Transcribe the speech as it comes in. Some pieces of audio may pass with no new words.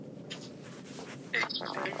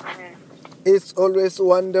It's always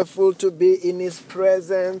wonderful to be in His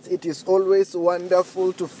presence. It is always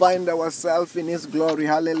wonderful to find ourselves in His glory.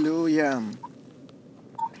 Hallelujah.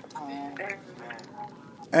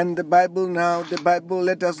 And the Bible,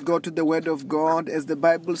 let us go to the Word of God, as the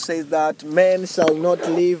Bible says that man shall not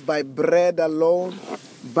live by bread alone,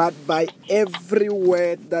 but by every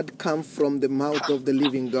word that comes from the mouth of the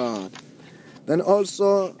living God. Then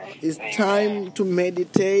also it's time to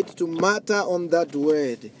meditate, to matter on that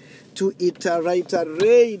word, to iterate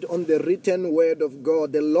on the written word of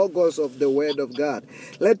God, the logos of the word of God.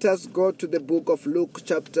 Let us go to the book of Luke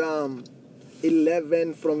chapter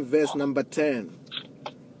 11 from verse number 10.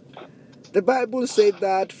 The Bible said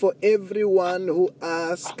that for everyone who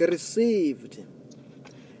asks, received.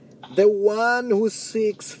 The one who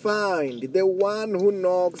seeks, find. The one who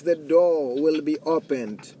knocks, the door will be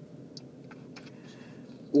opened.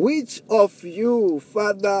 Which of you,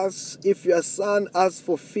 fathers, if your son asks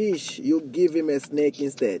for fish, you give him a snake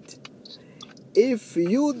instead? If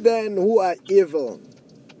you then, who are evil,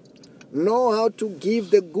 know how to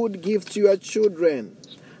give the good gift to your children,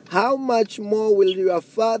 how much more will your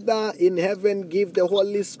Father in heaven give the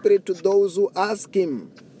Holy Spirit to those who ask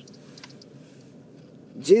Him?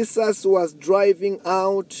 Jesus was driving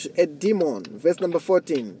out a demon, verse number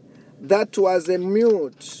 14, that was a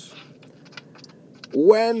mute.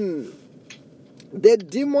 When the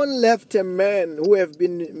demon left, a man who had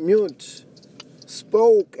been mute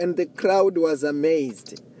spoke, and the crowd was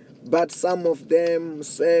amazed. But some of them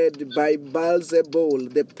said, by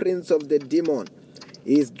Beelzebul, the prince of the demon,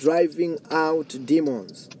 he is driving out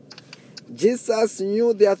demons. Jesus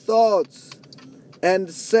knew their thoughts and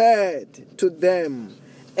said to them,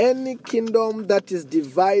 any kingdom that is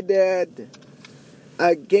divided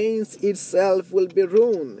against itself will be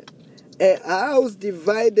ruined. A house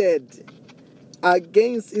divided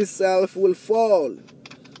against itself will fall.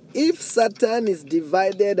 If Satan is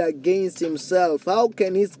divided against himself, how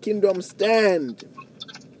can his kingdom stand?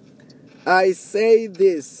 I say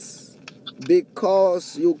this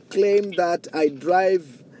because you claim that I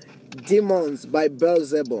drive demons by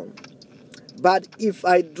Beelzebul. But if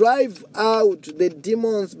I drive out the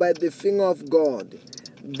demons by the finger of God,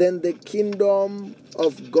 then the kingdom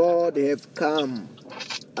of God have come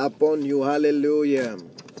upon you. Hallelujah.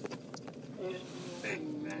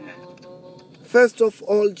 First of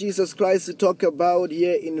all, Jesus Christ talk about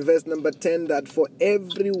here in verse number 10 that for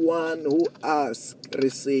everyone who asks,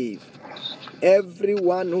 receive.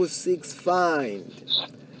 Everyone who seeks, find.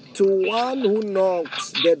 To one who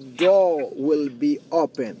knocks, the door will be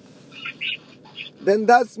open. Then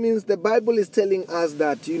that means the Bible is telling us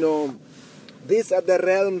that, these are the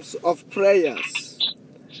realms of prayers.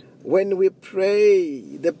 When we pray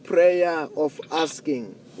the prayer of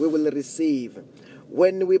asking, we will receive.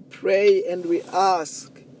 When we pray and we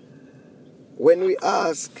ask,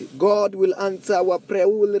 God will answer our prayer,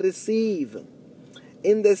 we will receive.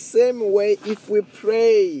 In the same way, if we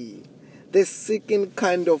pray the seeking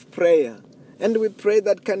kind of prayer, and we pray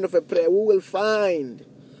that kind of a prayer, we will find.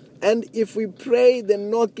 And if we pray the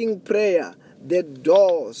knocking prayer, the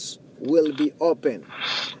doors will be open.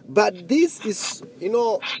 But this is,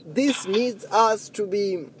 this needs us to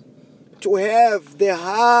have the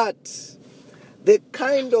heart, the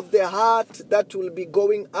kind of the heart that will be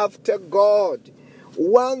going after God.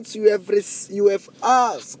 Once you have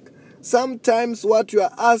asked, sometimes what you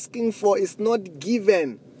are asking for is not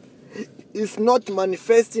given, is not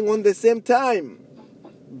manifesting on the same time.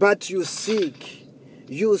 But you seek,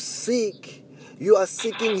 you are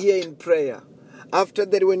seeking here in prayer. After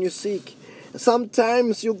that, when you seek,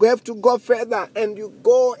 sometimes you have to go further, and you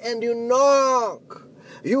go and you knock.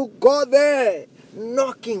 You go there,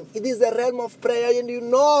 knocking. It is a realm of prayer, and you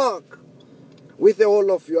knock with the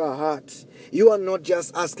whole of your heart. You are not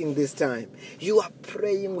just asking this time. You are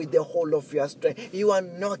praying with the whole of your strength. You are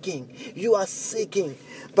knocking. You are seeking.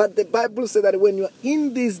 But the Bible says that when you are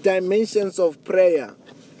in these dimensions of prayer,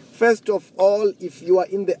 first of all, if you are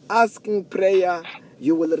in the asking prayer,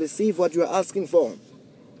 you will receive what you are asking for.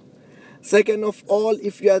 Second of all,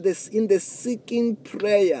 if you are in the seeking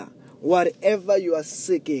prayer, whatever you are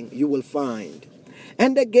seeking, you will find.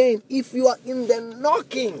 And again, if you are in the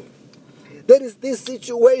knocking, there is this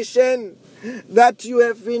situation that you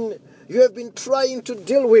have been trying to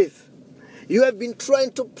deal with. You have been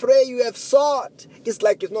trying to pray, you have sought. It's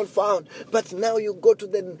like it's not found. But now you go to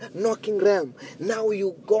the knocking realm. Now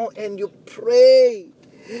you go and you pray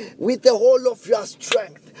with the whole of your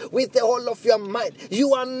strength, with the whole of your mind.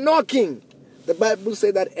 You are knocking. The Bible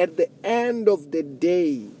says that at the end of the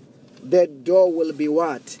day, the door will be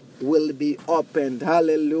what? Will be opened.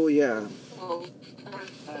 Hallelujah.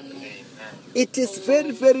 It is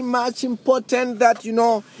very, very much important that,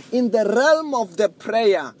 in the realm of the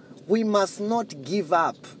prayer, we must not give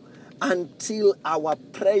up until our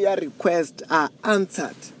prayer requests are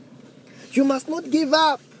answered. You must not give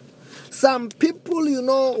up. Some people,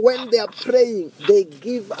 when they are praying, they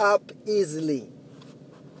give up easily.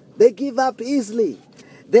 They give up easily.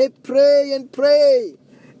 They pray and pray.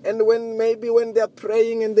 And when they're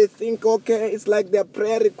praying and they think, okay, it's like their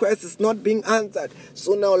prayer request is not being answered.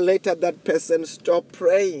 Sooner or later, that person stop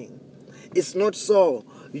praying. It's not so.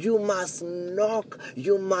 You must knock,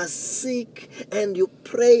 you must seek, and you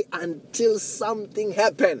pray until something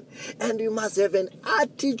happens. And you must have an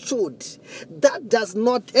attitude that does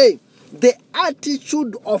not, the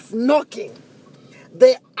attitude of knocking.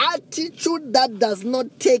 The attitude that does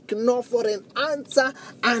not take no for an answer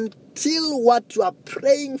until what you are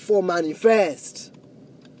praying for manifests.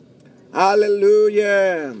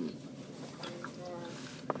 Hallelujah.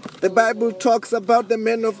 The Bible talks about the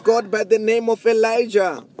man of God by the name of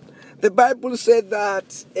Elijah. The Bible said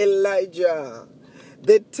that Elijah,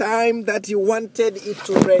 the time that he wanted it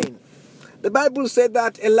to rain, the Bible said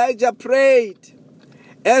that Elijah prayed.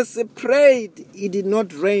 As he prayed, it did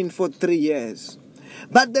not rain for 3 years.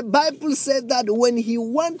 But the Bible said that when he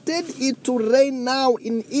wanted it to rain now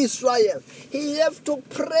in Israel, he had to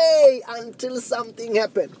pray until something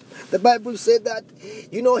happened. The Bible said that,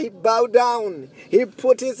 he bowed down. He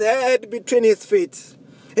put his head between his feet.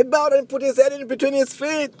 He bowed and put his head in between his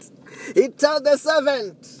feet. He told the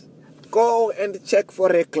servant, go and check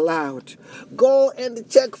for a cloud. Go and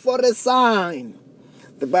check for a sign.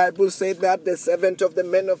 The Bible said that the servant of the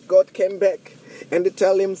man of God came back. And they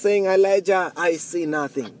tell him, saying, Elijah, I see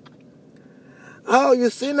nothing. Oh, you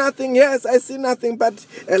see nothing? Yes, I see nothing. But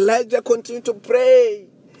Elijah continued to pray.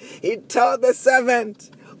 He told the servant,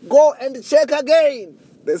 go and check again.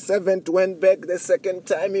 The servant went back the second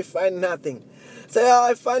time. He found nothing. Say,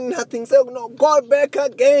 I find nothing. Say, no, go back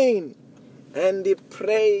again. And he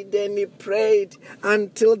prayed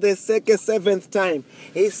until the seventh time.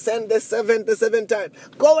 He sent the seventh time.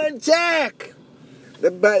 Go and check. The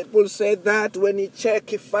Bible said that when he checked,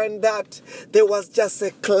 he found that there was just a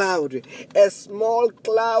cloud, a small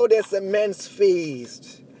cloud as a man's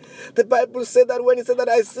fist. The Bible said that when he said that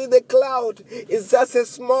I see the cloud, it's just a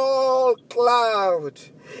small cloud.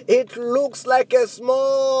 It looks like a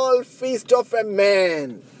small fist of a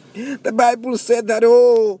man. The Bible said that,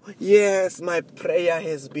 oh, yes, my prayer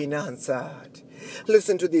has been answered.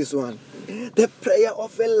 Listen to this one. The prayer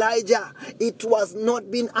of Elijah, it was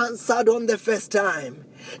not being answered on the first time.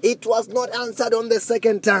 It was not answered on the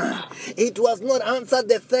second time. It was not answered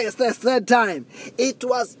the third time. It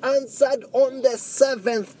was answered on the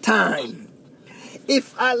seventh time.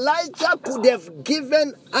 If Elijah could have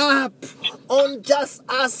given up on just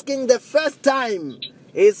asking the first time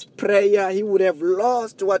his prayer, he would have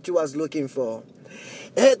lost what he was looking for.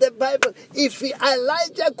 The Bible, if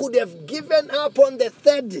Elijah could have given up on the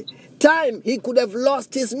third time, he could have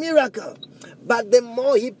lost his miracle. But the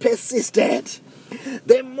more he persisted,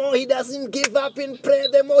 the more he doesn't give up in prayer,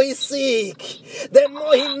 the more he seek, the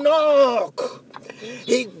more he knock.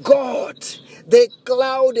 He got the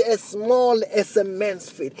cloud as small as a man's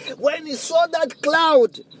feet. When he saw that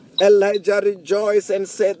cloud, Elijah rejoiced and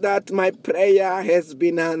said that my prayer has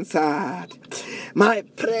been answered. My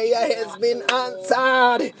prayer has been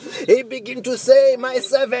answered. He began to say, my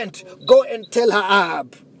servant, go and tell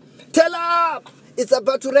Ahab. Tell Ahab, it's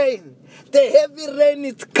about to rain. The heavy rain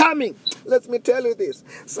is coming. Let me tell you this.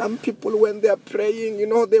 Some people, when they are praying,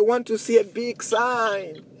 they want to see a big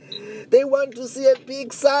sign. They want to see a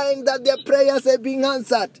big sign that their prayers are being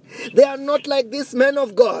answered. They are not like this man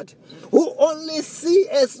of God who only see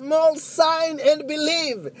a small sign and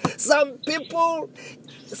believe. Some people,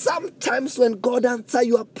 sometimes when God answers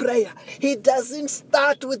your prayer, He doesn't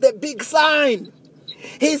start with a big sign.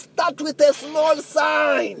 He starts with a small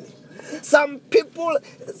sign. Some people,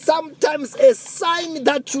 sometimes a sign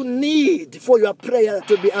that you need for your prayer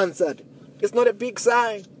to be answered. It's not a big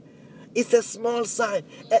sign. It's a small sign.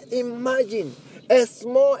 Imagine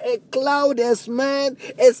a cloud as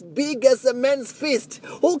big as a man's fist.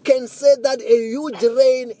 Who can say that a huge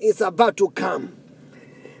rain is about to come?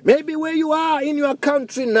 Maybe where you are in your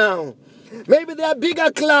country now, maybe there are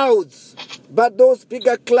bigger clouds. But those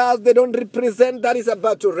bigger clouds, they don't represent that it's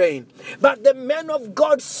about to rain. But the man of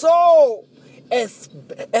God saw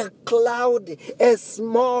a cloud as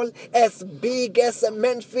small, as big as a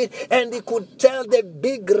man's feet, and he could tell the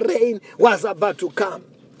big rain was about to come.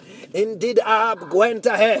 Indeed, Ahab went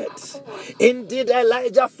ahead. Indeed,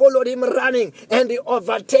 Elijah followed him running, and he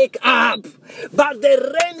overtake Ahab. But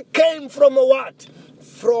the rain came from what?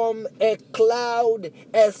 from a cloud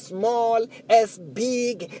as small, as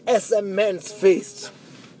big as a man's fist.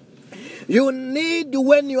 You need,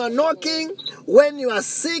 when you are knocking, when you are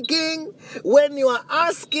seeking, when you are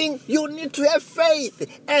asking, you need to have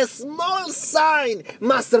faith. A small sign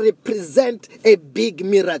must represent a big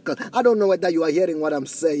miracle. I don't know whether you are hearing what I'm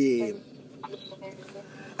saying.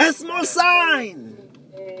 A small sign.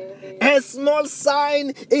 A small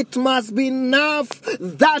sign, it must be enough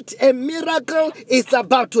that a miracle is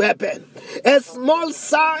about to happen. A small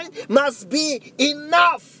sign must be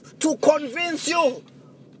enough to convince you.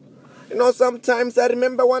 You know, sometimes I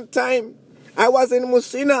remember one time I was in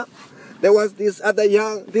Musina. There was this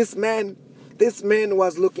man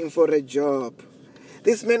was looking for a job.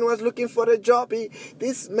 This man was looking for a job.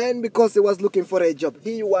 Because he was looking for a job,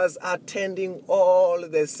 he was attending all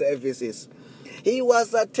the services.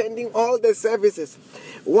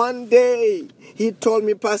 One day, he told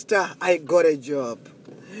me, Pastor, I got a job.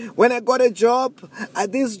 When I got a job,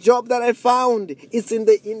 this job that I found is in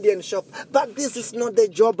the Indian shop. But this is not the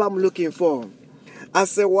job I'm looking for. I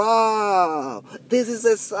said, wow, this is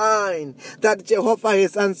a sign that Jehovah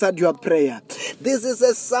has answered your prayer. This is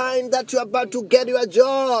a sign that you're about to get your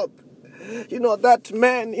job. You know, that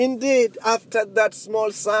man, indeed, after that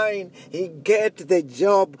small sign, he get the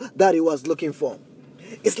job that he was looking for.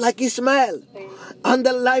 It's like Ishmael and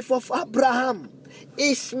the life of Abraham.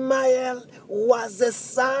 Ishmael was a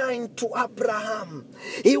sign to Abraham.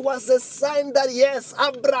 He was a sign that, yes,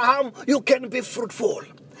 Abraham, you can be fruitful.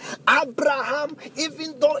 Abraham,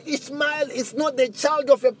 even though Ishmael is not the child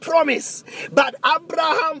of a promise, but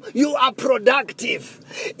Abraham, you are productive.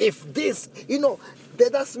 If this,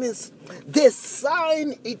 that means the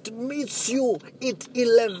sign, it meets you, it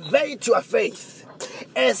elevates your faith.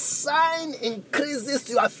 A sign increases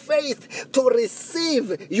your faith to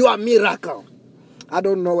receive your miracle. I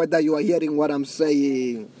don't know whether you are hearing what I'm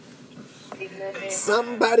saying.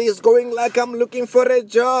 Somebody is going like, I'm looking for a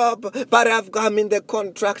job, but I'm in the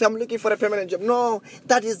contract. I'm looking for a permanent job. No,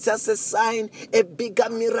 that is just a sign. A bigger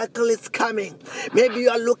miracle is coming. Maybe you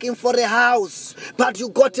are looking for a house, but you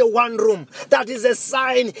got a one room. That is a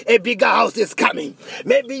sign a bigger house is coming.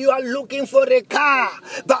 Maybe you are looking for a car,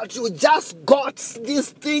 but you just got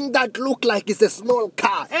this thing that look like it's a small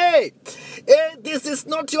car. Hey, this is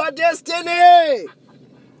not your destiny.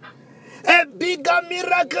 A bigger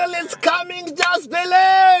miracle is coming, just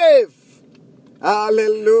believe.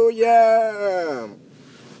 Hallelujah.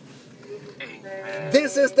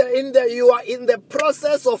 This is you are in the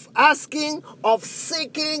process of asking, of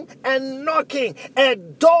seeking, and knocking. A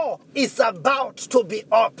door is about to be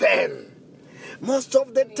open. Most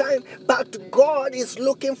of the time, but God is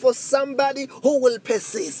looking for somebody who will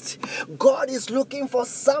persist. God is looking for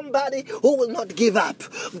somebody who will not give up.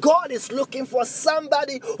 God is looking for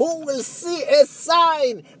somebody who will see a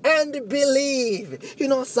sign and believe. You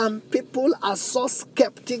know, some people are so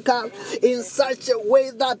skeptical in such a way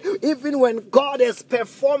that even when God has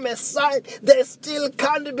performed a sign, they still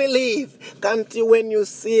can't believe. Can't you, when you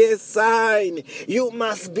see a sign, you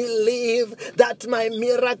must believe that my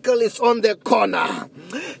miracle is on the corner.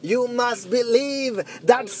 You must believe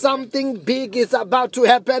that something big is about to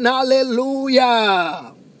happen.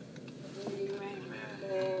 Hallelujah.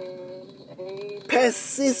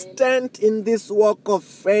 Persistent in this walk of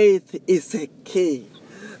faith is a key.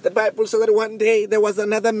 The Bible said that one day there was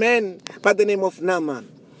another man by the name of Naaman.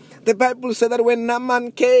 The Bible said that when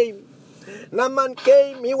Naaman came,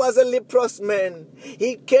 he was a leprous man.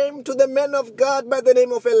 He came to the man of God by the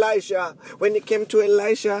name of Elisha. When he came to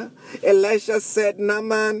Elisha said,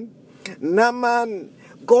 Naaman,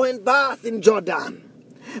 go and bath in Jordan.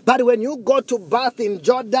 But when you go to bath in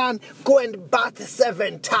Jordan, go and bath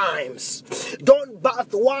 7 times. Don't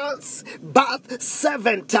bath once, bath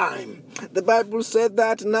 7 times. The Bible said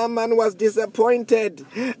that Naaman was disappointed.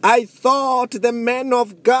 I thought the man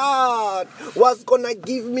of God was going to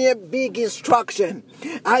give me a big instruction.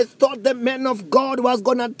 I thought the man of God was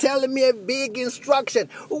going to tell me a big instruction.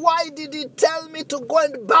 Why did he tell me to go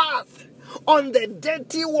and bath on the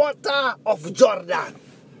dirty water of Jordan?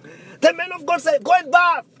 The man of God said, go and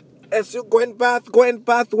bath. As you go and bath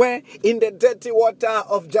where? In the dirty water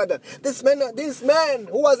of Jordan. This man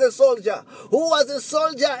who was a soldier,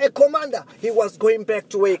 a commander, he was going back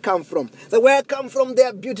to where he come from. So where I come from, there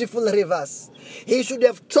are beautiful rivers. He should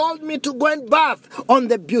have told me to go and bath on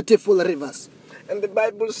the beautiful rivers. And the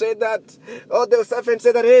Bible said that, the servant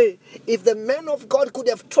said that, hey, if the man of God could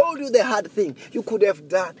have told you the hard thing, you could have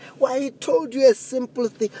done. Why he told you a simple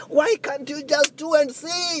thing? Why can't you just do and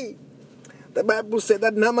see? The Bible said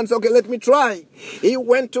that Naaman said, okay, let me try. He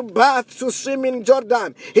went to bath, to swim in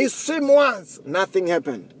Jordan. He swam once, nothing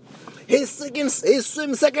happened. He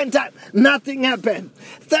swims second time, nothing happened.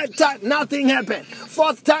 Third time, nothing happened.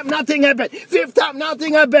 Fourth time, nothing happened. Fifth time,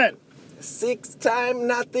 nothing happened. Sixth time,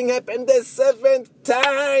 nothing happened. The seventh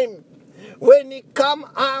time, when he come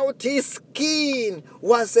out, his skin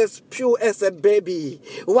was as pure as a baby,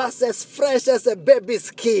 was as fresh as a baby's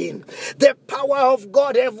skin. The power of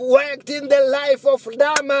God have worked in the life of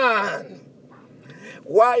that man.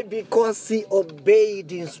 Why? Because he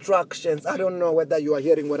obeyed instructions. I don't know whether you are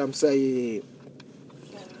hearing what I'm saying.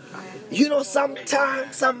 You know,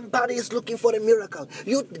 sometimes somebody is looking for a miracle.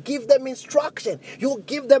 You give them instruction. You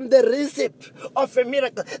give them the recipe of a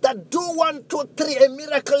miracle. That do 1, 2, 3, a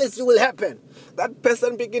miracle will happen. That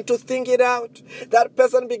person begin to think it out. That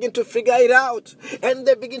person begin to figure it out. And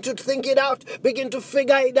they begin to think it out, begin to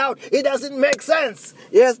figure it out. It doesn't make sense.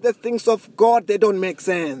 Yes, the things of God, they don't make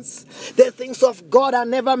sense. The things of God are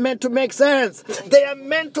never meant to make sense. They are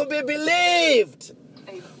meant to be believed.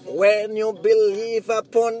 When you believe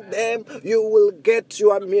upon them, you will get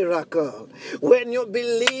your miracle. When you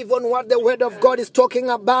believe on what the word of God is talking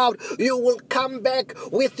about, you will come back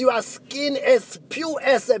with your skin as pure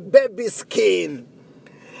as a baby's skin.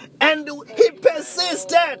 And he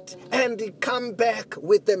persisted, and he come back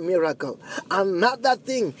with a miracle. Another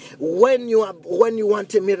thing, when you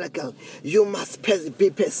want a miracle, you must be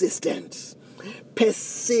persistent.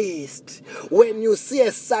 Persist. When you see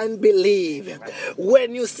a sign, believe.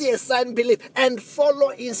 When you see a sign, believe. And follow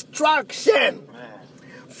instruction.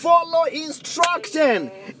 Follow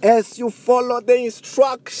instruction. As you follow the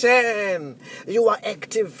instruction, you are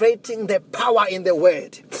activating the power in the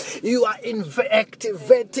word. You are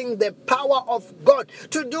activating the power of God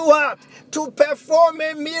to do what? To perform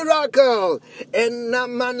a miracle. And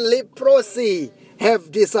Naaman leprosy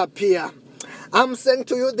have disappeared. I'm saying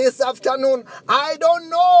to you this afternoon, I don't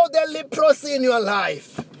know the leprosy in your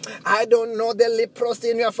life. I don't know the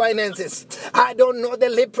leprosy in your finances. I don't know the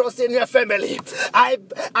leprosy in your family. I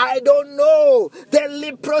don't know the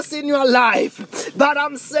leprosy in your life. But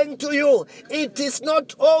I'm saying to you, it is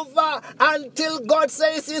not over until God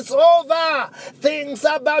says it's over. Things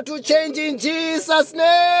are about to change in Jesus'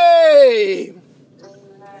 name.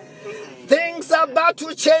 Things are about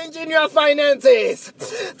to change in your finances.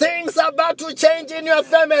 Things are about to change in your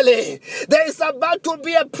family. There is about to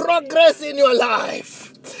be a progress in your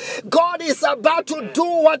life. God is about to do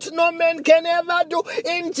what no man can ever do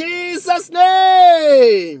in Jesus'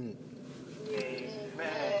 name.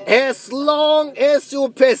 As long as you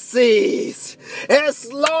persist,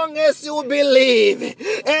 as long as you believe,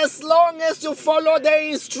 as long as you follow the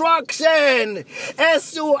instruction,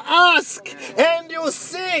 as you ask and you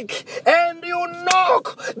seek and you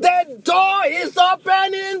knock, the door is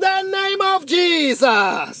open in the name of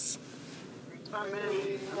Jesus.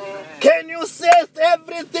 Amen. Can you say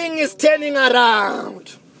everything is turning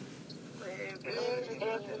around?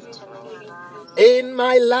 In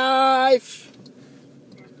my life,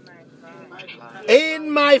 in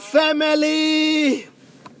my family,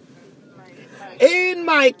 in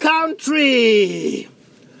my country,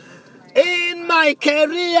 in my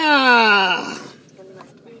career.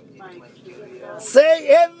 Say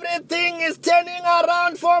everything is turning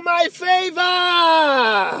around for my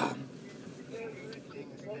favor.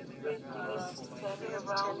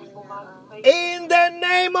 In the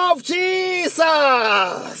name of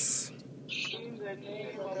Jesus.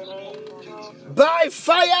 By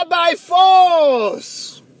fire, by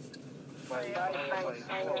force.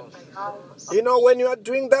 You know, when you are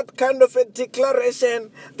doing that kind of a declaration,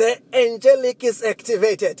 the angelic is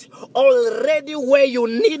activated. Already where you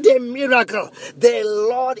need a miracle, the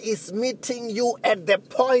Lord is meeting you at the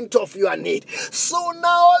point of your need. Sooner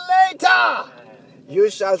or later, you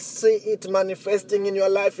shall see it manifesting in your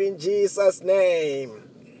life in Jesus' name.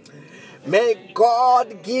 May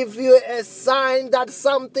God give you a sign that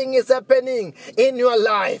something is happening in your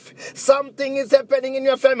life. Something is happening in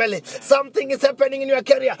your family. Something is happening in your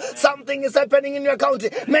career. Something is happening in your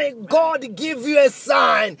country. May God give you a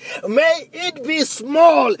sign. May it be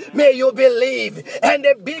small. May you believe. And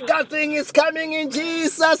a bigger thing is coming in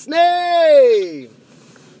Jesus' name.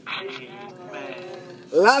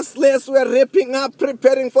 Lastly, as we're wrapping up,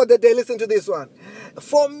 preparing for the day, listen to this one.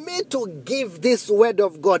 For me to give this word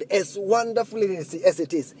of God as wonderfully as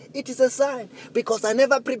it is a sign, because I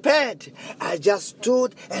never prepared. I just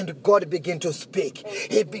stood and God began to speak.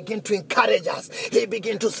 He began to encourage us. He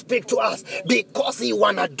began to speak to us because He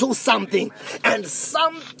want to do something, and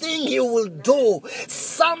something He will do,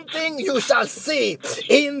 something you shall see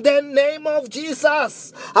in the name of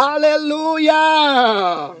Jesus.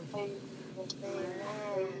 Hallelujah.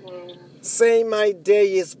 Say, my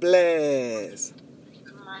day is blessed.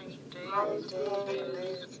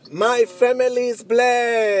 My family is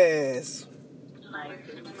blessed.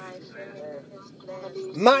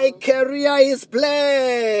 My career is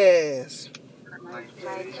blessed.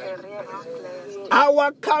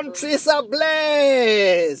 Our countries are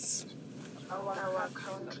blessed.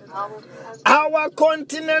 Our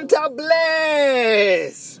continent are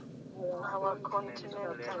blessed.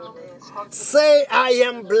 Say, I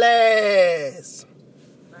am blessed.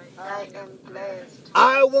 I am blessed.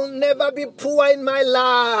 I will never be poor in my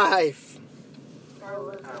life.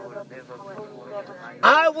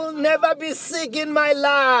 I will never be sick in my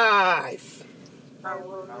life.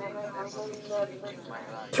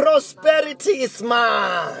 Prosperity is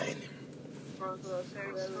mine.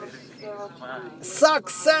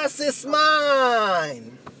 Success is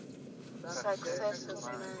mine.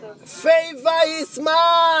 Favor is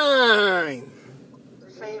mine.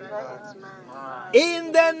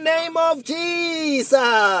 In the name of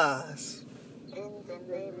Jesus.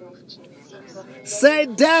 Say,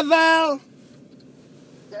 devil,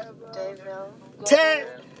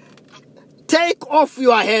 take off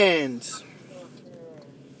your hands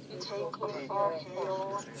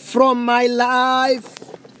from my life,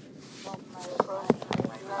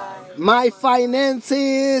 my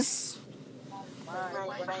finances,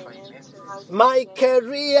 my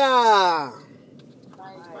career,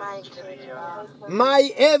 my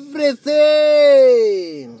everything.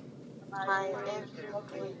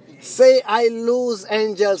 Say, I lose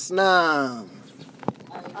angels now.